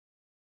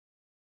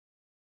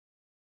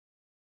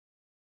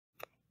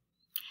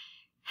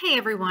Hey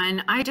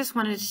everyone, I just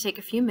wanted to take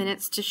a few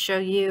minutes to show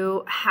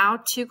you how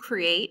to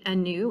create a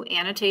new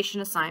annotation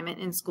assignment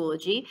in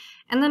Schoology,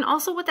 and then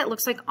also what that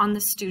looks like on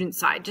the student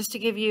side, just to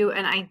give you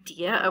an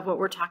idea of what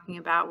we're talking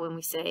about when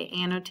we say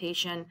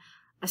annotation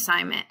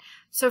assignment.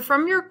 So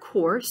from your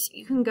course,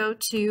 you can go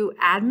to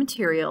Add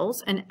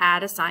Materials and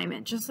Add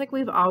Assignment, just like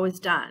we've always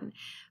done.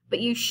 But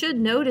you should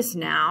notice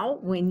now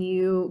when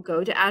you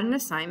go to add an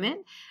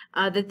assignment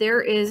that there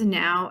is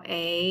now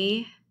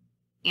a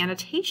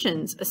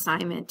Annotations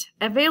assignment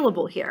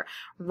available here.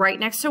 Right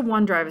next to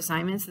OneDrive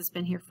assignments that's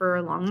been here for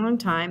a long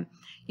time,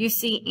 you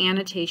see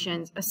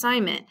Annotations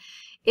Assignment.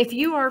 If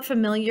you are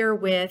familiar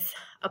with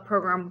a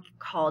program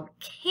called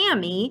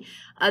Kami,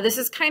 this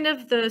is kind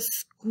of the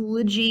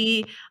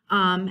Schoology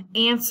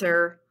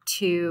answer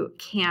to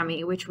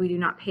Kami, which we do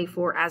not pay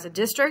for as a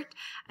district.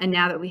 And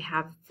now that we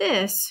have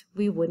this,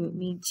 we wouldn't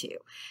need to.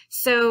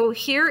 So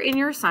here in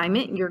your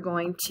assignment, you're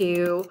going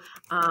to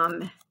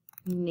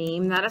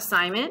name that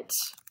assignment,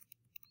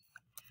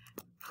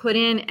 put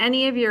in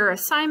any of your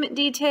assignment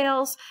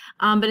details,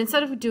 but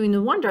instead of doing the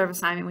OneDrive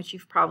assignment, which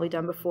you've probably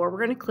done before, we're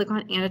going to click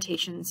on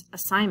Annotations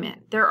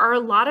Assignment. There are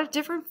a lot of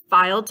different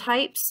file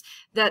types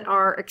that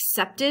are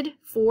accepted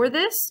for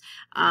this.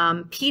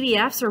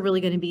 PDFs are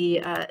really going to be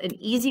an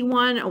easy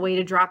one, a way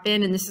to drop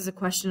in, and this is a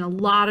question a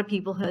lot of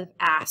people have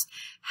asked.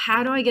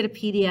 How do I get a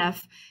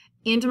PDF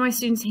into my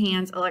students'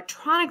 hands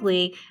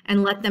electronically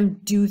and let them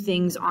do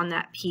things on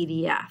that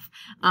PDF?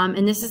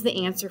 And this is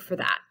the answer for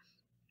that.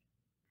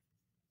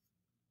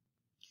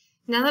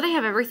 Now that I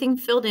have everything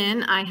filled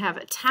in, I have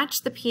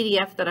attached the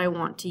PDF that I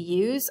want to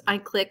use. I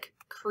click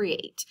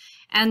Create,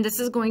 and this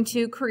is going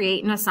to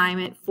create an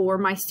assignment for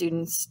my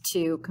students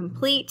to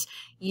complete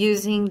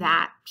using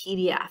that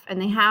PDF.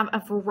 And they have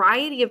a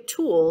variety of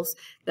tools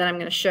that I'm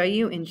going to show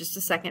you in just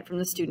a second from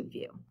the student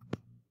view.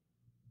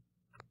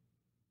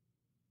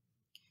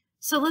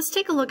 So let's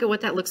take a look at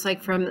what that looks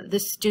like from the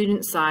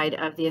student side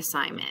of the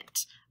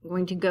assignment. I'm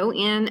going to go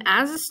in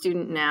as a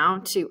student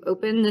now to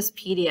open this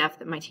PDF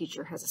that my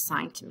teacher has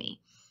assigned to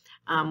me.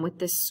 With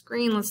this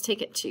screen, let's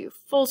take it to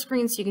full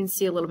screen so you can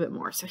see a little bit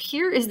more. So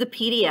here is the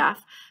PDF,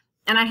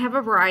 and I have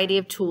a variety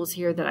of tools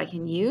here that I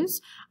can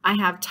use. I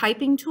have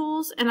typing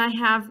tools and I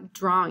have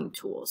drawing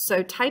tools.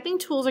 So typing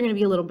tools are going to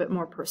be a little bit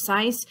more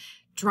precise.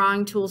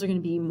 Drawing tools are going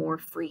to be more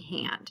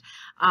freehand.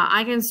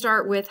 I can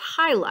start with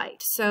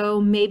highlight. So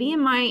maybe in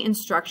my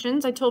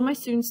instructions, I told my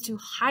students to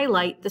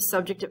highlight the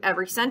subject of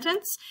every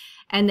sentence,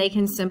 and they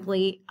can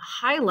simply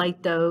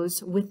highlight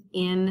those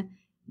within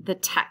the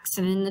text.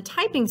 And in the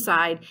typing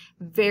side,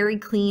 very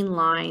clean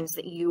lines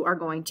that you are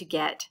going to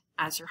get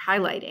as you're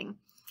highlighting.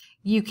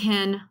 You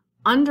can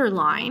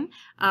underline.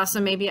 So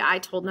maybe I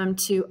told them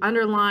to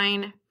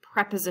underline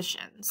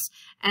prepositions.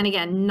 And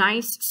again,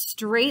 nice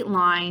straight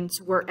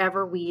lines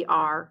wherever we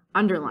are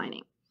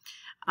underlining.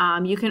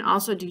 You can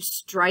also do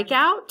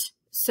strikeout.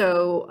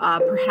 So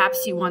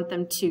perhaps you want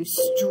them to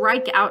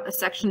strike out a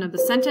section of the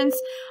sentence,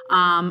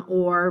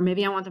 or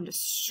maybe I want them to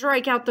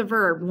strike out the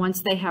verb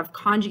once they have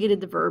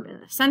conjugated the verb in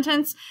the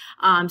sentence,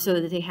 so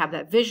that they have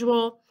that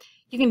visual.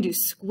 You can do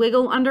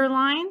squiggle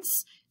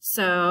underlines.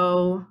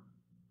 So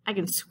I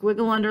can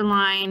squiggle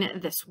underline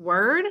this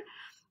word.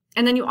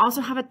 And then you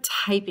also have a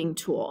typing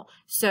tool.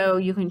 So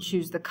you can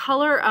choose the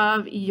color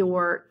of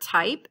your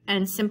type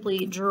and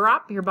simply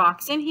drop your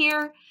box in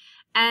here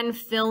and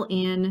fill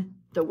in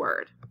the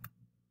word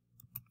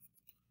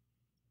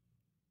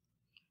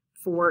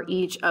for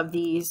each of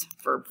these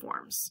verb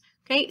forms.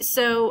 Okay,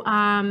 so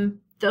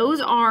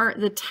those are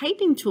the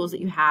typing tools that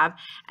you have,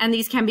 and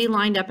these can be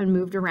lined up and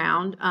moved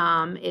around.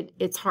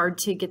 It's hard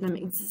to get them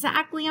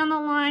exactly on the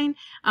line,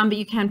 but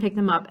you can pick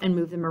them up and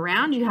move them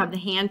around. You have the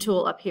hand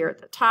tool up here at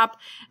the top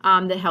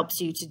that helps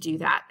you to do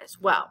that as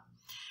well.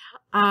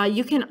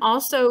 You can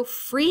also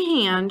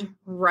freehand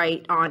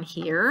write on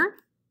here,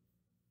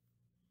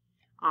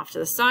 off to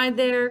the side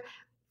there.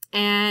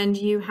 And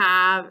you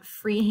have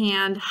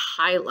freehand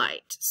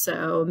highlight.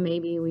 So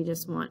maybe we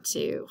just want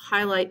to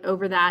highlight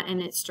over that and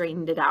it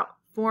straightened it out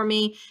for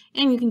me.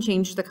 And you can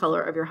change the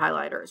color of your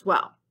highlighter as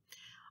well.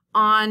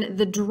 On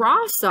the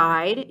draw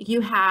side,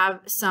 you have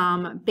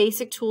some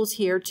basic tools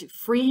here to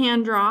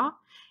freehand draw.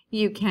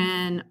 You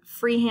can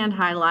freehand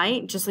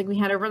highlight, just like we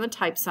had over on the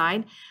type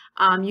side.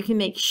 You can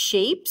make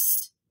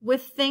shapes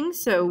with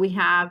things. So we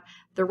have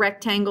the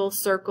rectangle,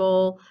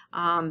 circle,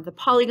 the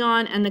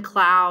polygon, and the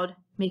cloud,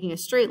 making a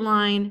straight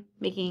line,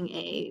 making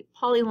a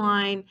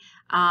polyline,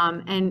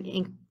 and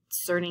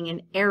inserting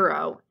an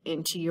arrow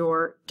into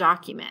your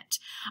document.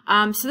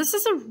 So this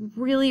is a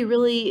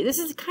this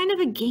is kind of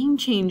a game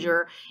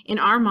changer in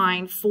our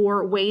mind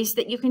for ways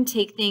that you can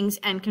take things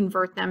and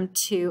convert them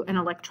to an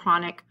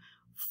electronic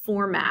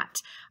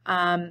format.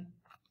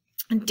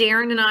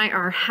 Darren and I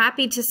are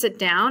happy to sit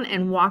down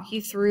and walk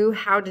you through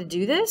how to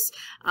do this,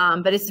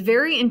 but it's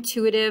very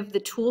intuitive. The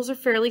tools are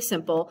fairly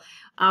simple.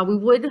 We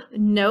would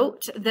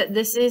note that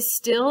this is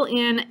still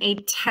in a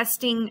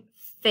testing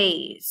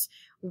phase.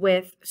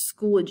 with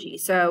Schoology.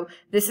 So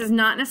this is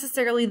not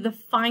necessarily the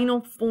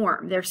final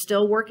form. They're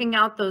still working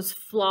out those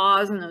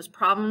flaws and those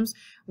problems.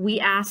 We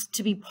ask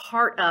to be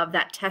part of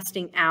that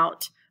testing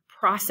out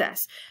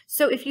process.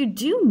 So if you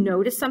do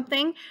notice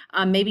something,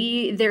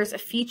 maybe there's a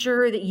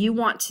feature that you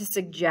want to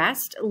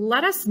suggest,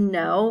 let us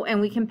know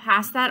and we can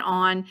pass that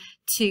on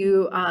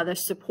to the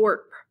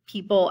support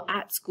people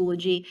at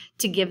Schoology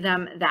to give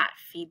them that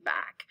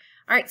feedback.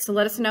 All right, so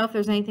let us know if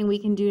there's anything we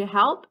can do to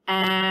help,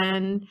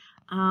 and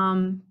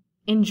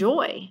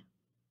enjoy.